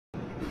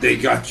They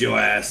got your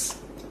ass.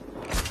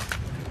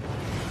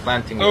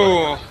 Planting.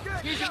 Oh!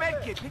 Here's your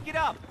med kit, pick it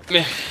up.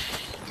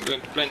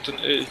 Plant on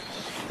A.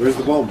 Where's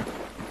the bomb?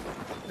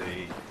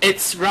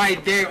 It's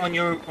right there on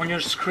your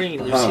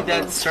screen. You see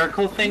that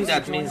circle thing?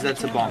 That means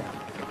that's a bomb.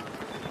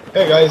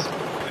 Hey guys,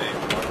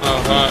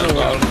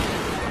 Uh-huh.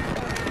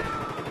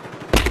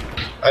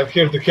 I'm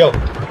here to kill.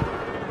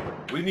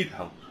 We need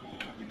help.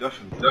 We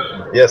definitely.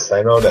 Yes,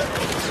 I know that.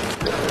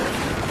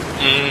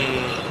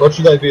 What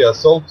should I be?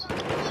 Assault?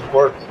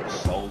 Support?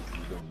 Assault.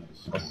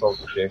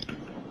 Assault, okay.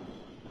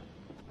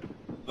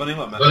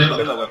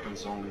 Vanilla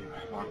weapons only,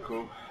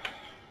 Marco.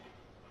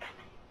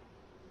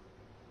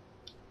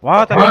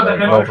 What?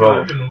 No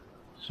problem.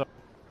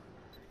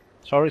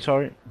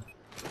 Sorry.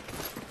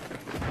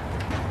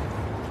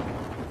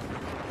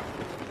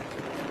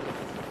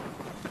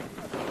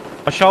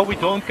 Shall we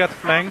don't get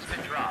flanked?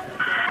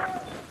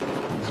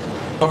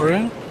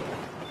 Sorry?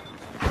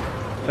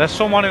 There's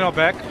someone in our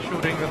back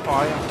shooting the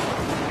fire.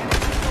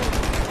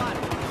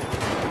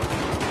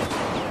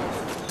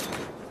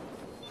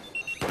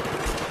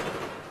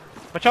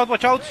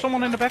 Watch out,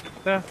 someone in the back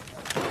there.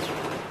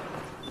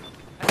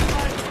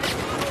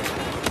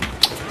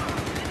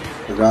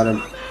 I got him.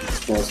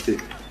 Frosty.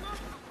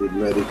 With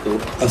medical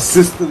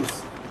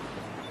assistance.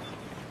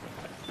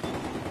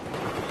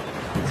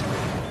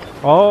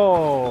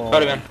 Oh,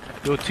 Got him.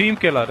 your team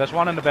killer. There's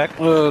one in the back.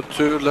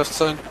 To left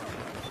side.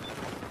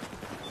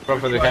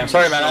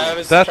 Sorry man, I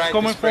was That's trying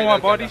coming to spray from our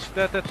that guy. bodies.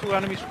 The two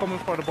enemies coming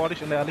for the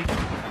bodies in the alley.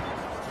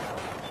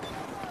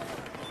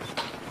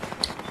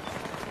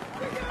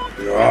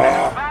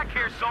 Back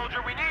here,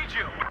 soldier, we need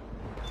you.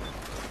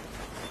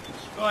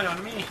 Spy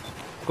on me.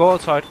 Go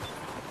outside.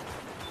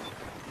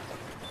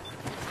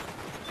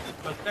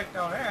 Protect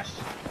our ass.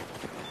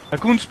 I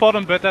couldn't spot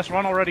him, but there's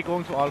one already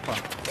going to Alpha.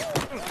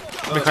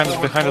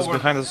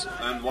 Behind us.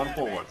 And one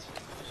forward.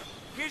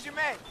 Here's your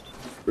med.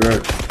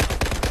 Right.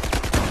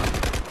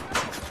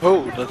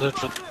 Oh, that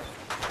headshot.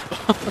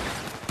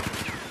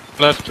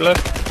 left.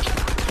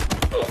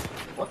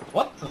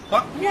 What the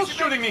fuck? Who's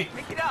shooting me?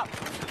 Pick it up.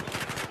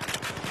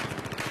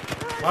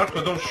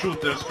 Marco, don't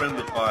shoot, there's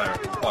friendly fire.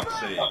 For fuck's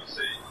sake.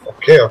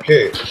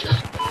 Okay.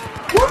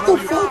 What the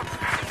fuck?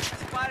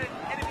 Spotted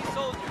an enemy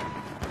soldier.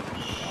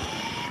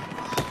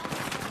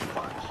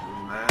 Fuck you,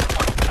 man.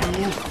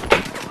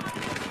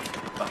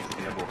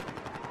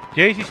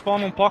 JC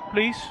spawn on Puck,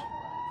 please.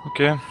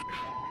 Okay.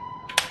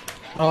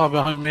 Oh,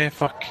 behind me,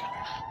 fuck.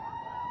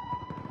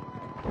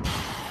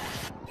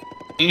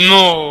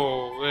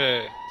 No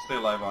way. Stay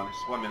alive, Honest.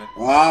 1 minute.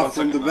 Ah, 1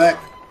 from the second, back.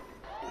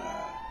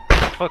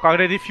 Fuck, are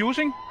they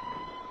defusing?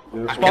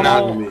 They're Spawn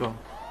following all. me.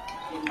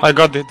 I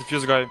got the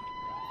defuse guy.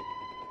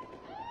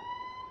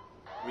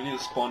 We need a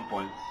spawn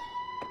point.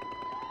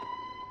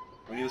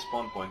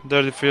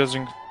 They're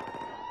defusing.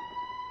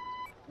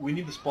 We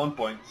need a spawn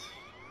point.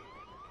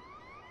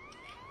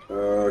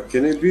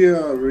 Can it be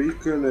a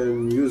recon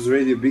and use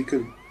radio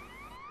beacon?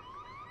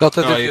 Got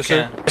the No, you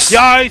diffuser. can't.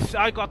 Yes,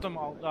 I got them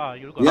all. Ah,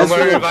 you got Yes.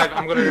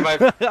 I'm gonna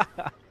revive.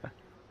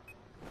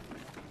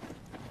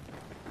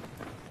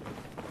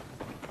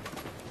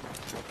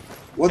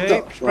 What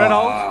Okay, the? spread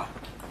out.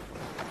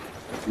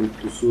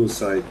 Lead to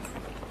suicide.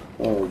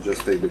 Oh,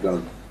 just take the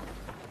gun.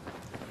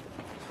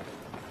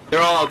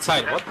 They're all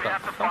outside. What the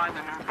fuck? Find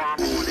the new bomb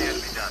before the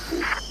enemy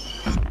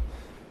does.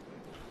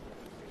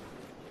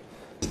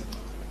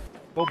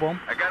 Go bomb.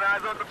 I got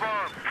eyes on the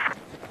bomb.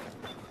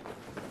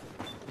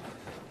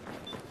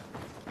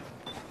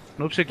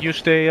 Noopsik, you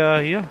stay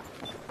here.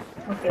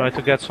 Okay. Try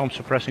to get some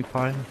suppressing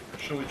fire.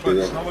 Shall we try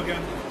the snow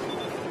again?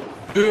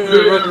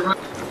 Right.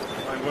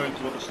 I'm going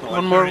to the snow.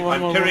 One more.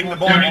 I'm carrying the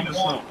bomb in the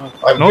snow.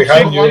 I'm Noopsik,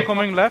 behind one you.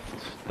 coming left,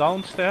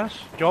 downstairs.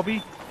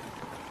 Jobby.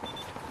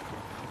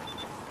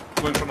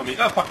 Go in front of me.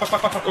 Ah,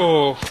 fuck.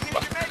 Oh,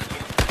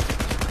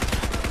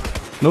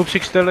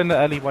 Noopsik still in the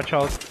alley, watch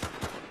out.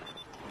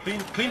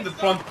 Clean the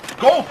front.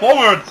 Go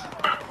forward!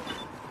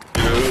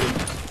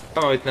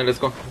 Come on, wait, let's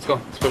go. Let's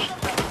push.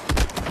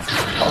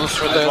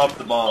 almost I dead. dropped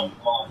the bomb.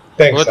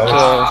 Thanks, What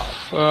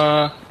Alex.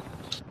 the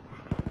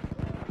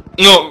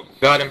No!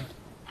 Got him.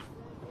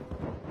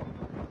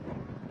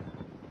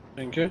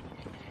 Thank you.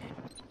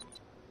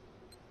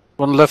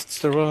 One left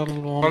stairwell,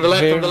 one On the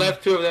left, here.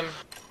 two of them.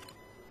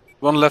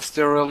 One left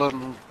stairwell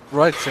and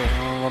right thing,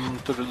 and one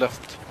to the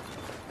left.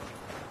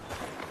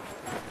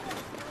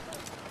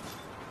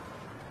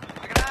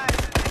 I got eyes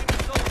on an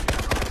enemy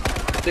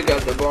soldier. They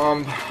got the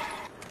bomb.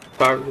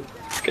 Target.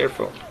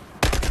 Careful.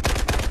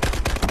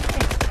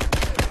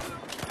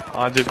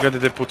 Hadi gadi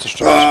de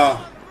pucaš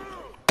Ah!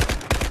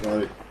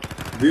 Sorry.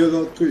 Bio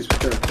da tu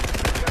ispred.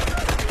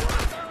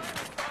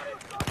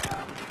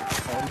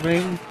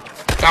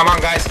 Come on,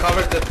 guys,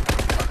 cover the.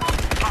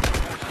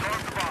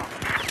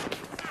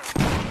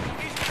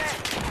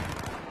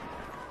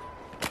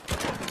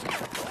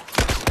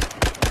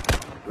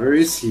 Where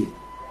is he?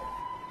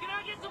 Can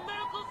I get some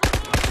medical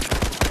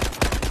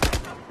support?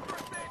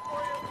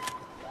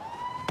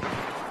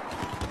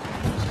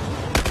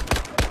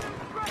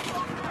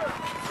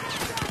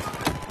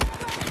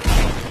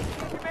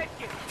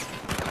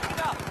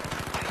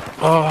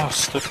 Oh,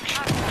 stuck.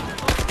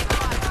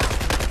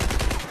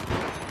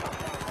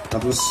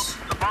 That was...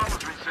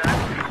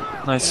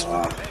 Nice.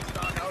 How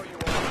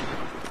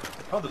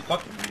the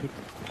fuck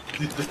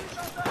did that?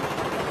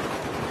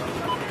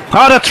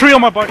 Ah, there are 3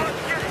 on my body.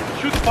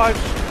 Shoot 5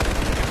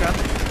 if you can.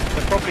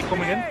 They're probably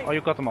coming in. Oh,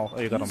 you got them all.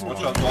 Oh, you got them all.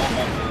 Watch out, bomb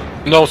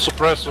on No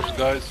suppressors,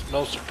 guys.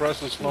 No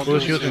suppressors, no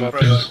Who's using it?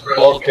 weapons.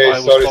 Okay, I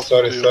was sorry, talking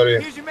sorry,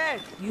 to you. sorry.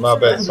 My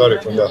bad, sorry,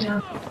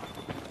 Kunda.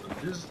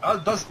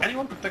 Does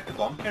anyone protect the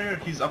bomb carrier?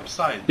 He's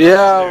upside.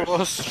 Yeah, I upstairs.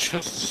 was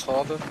just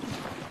saw that.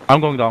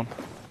 I'm going down.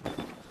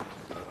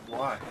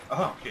 Why?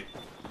 Oh, okay.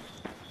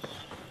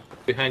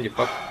 Behind you,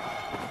 fuck.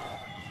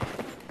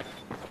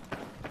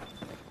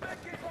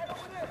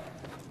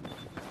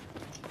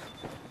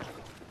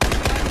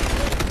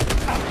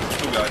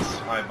 Two guys.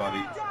 Hi, buddy.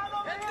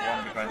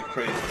 One behind the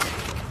crate.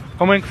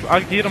 Coming, I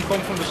hear them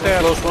come from the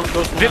stairs. Close one,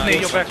 close one. Whitney,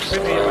 you're back.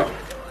 Whitney, you're back.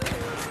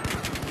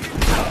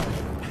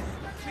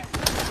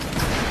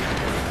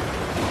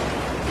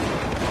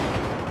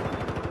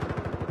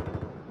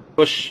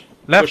 Push.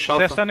 Left, Push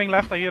they're Alpha. standing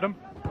left, I hear them.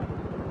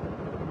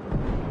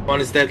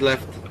 One is dead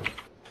left.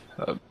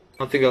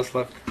 Nothing else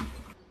left.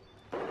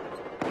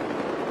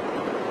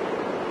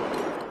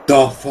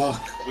 The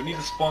fuck? We need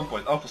a spawn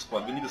point. Alpha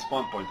squad, we need a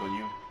spawn point on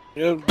you.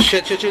 Yeah,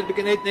 Shit,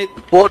 begin Nate.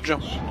 board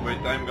jump. Wait,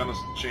 I'm gonna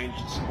change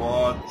the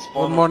squad.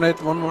 Spawn One more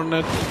net, one more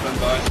net. Stand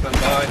by, stand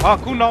by. Ah,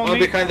 Kunda on Oh, me.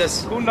 behind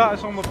us. Kunda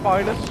is on the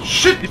pilot.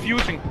 Shit!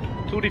 Defusing.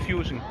 2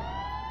 defusing.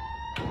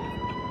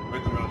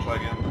 Wait, I'm gonna try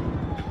again.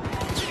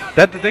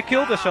 They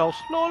killed themselves.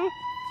 Lol.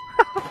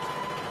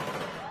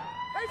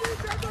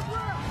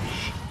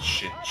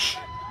 Shit.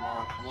 Come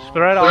on.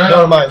 Spread out.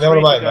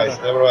 Never mind, guys,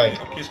 never mind.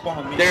 Okay, spawn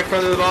on me. They're in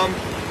front of the bomb.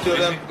 2 of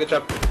them. Good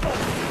job.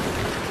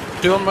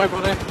 2 on my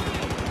body.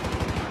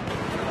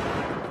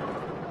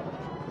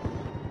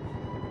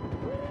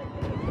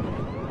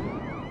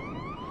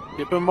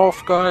 Keep him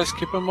off, guys,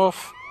 keep him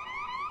off.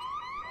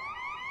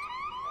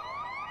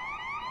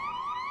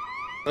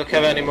 Don't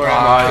have any more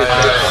ammo.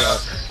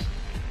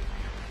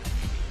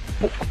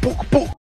 Poke, poke, poke.